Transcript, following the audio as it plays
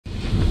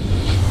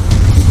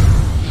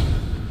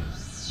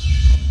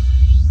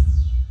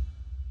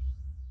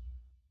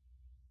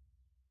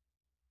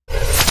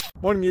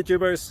Morning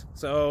YouTubers.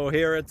 So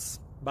here it's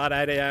about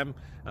 8 a.m.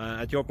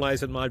 At your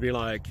place it might be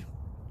like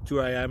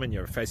 2 a.m. and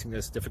you're facing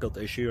this difficult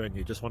issue and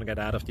you just want to get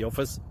out of the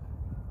office.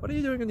 What are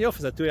you doing in the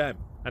office at 2 a.m.?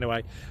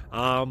 Anyway,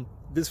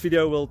 this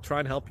video will try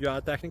and help you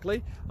out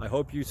technically. I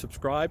hope you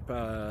subscribe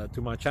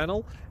to my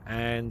channel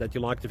and that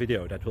you like the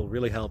video. That will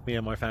really help me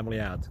and my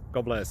family out.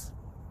 God bless.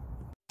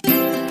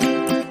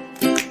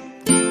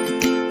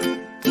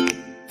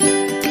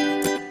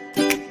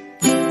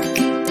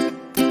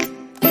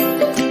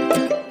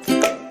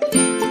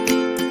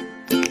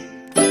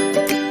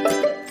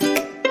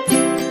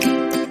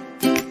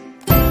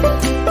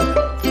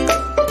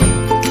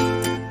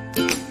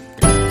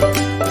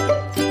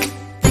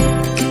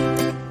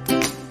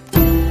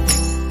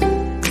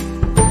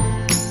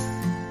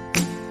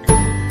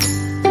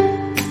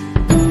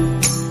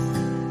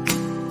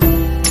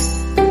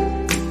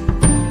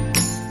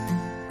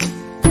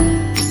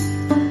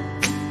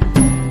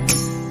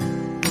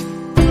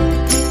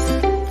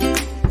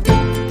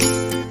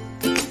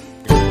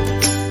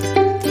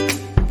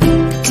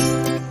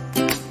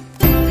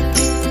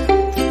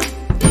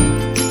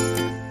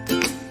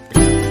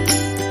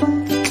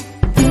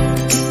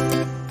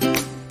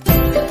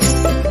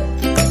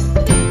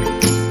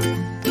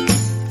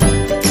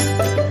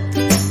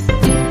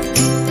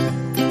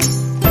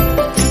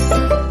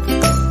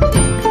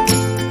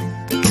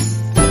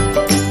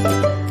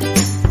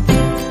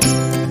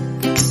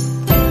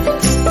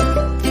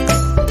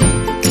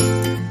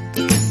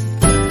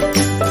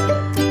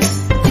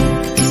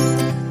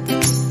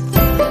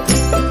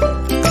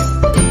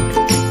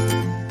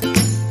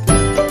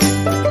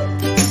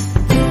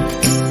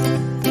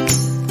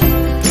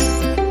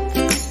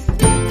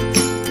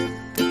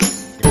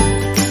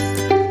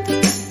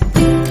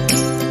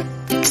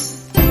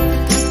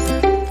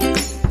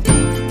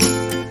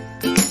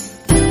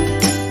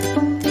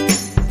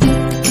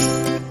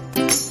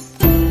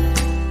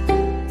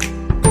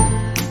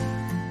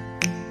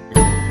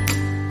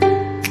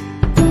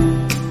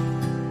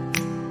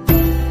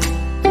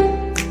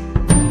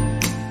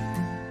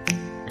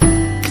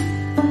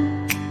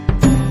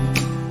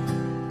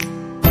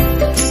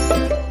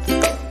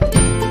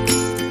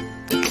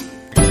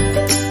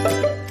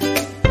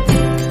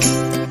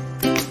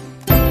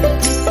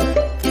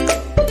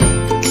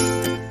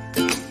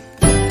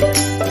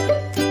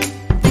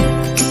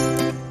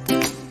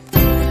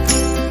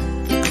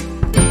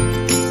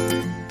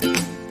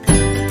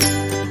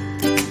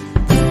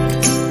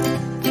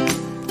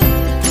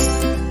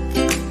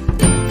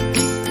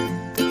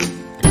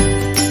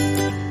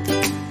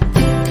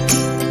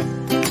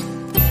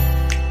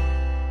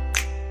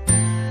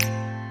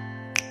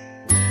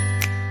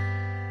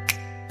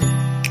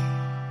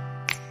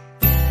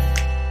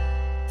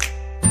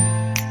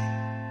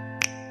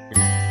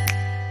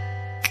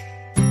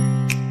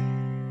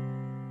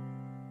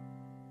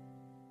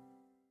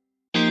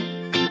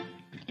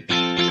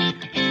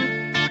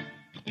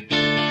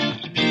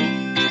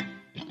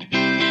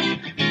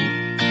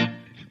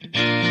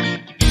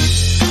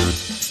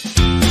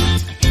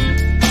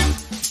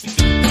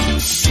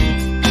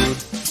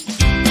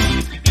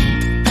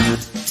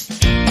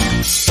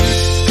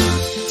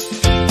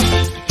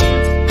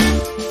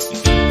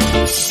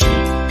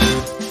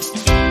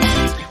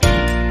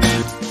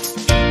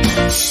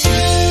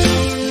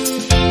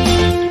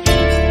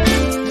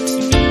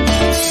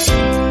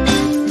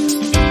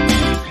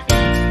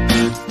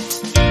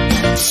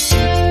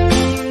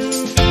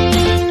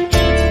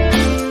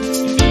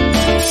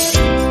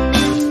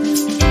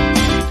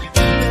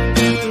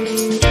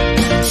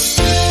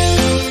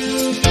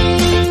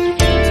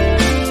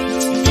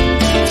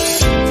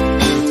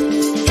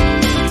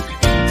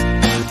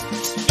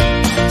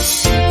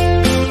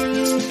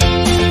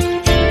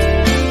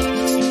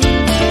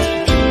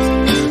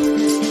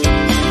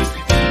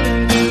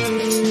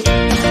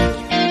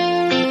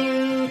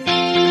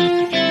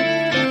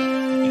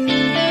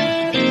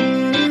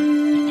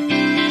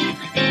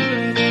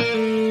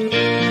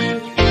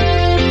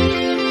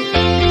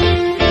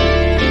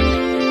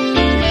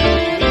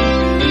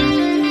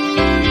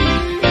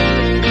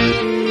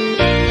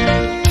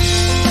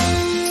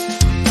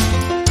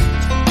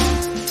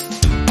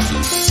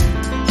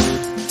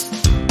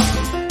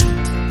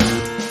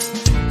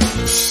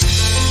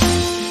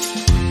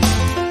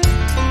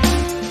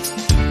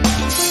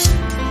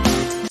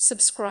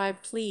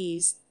 Subscribe,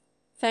 please.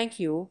 Thank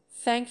you.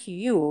 Thank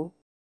you.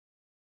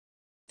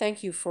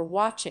 Thank you for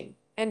watching,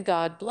 and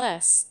God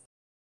bless.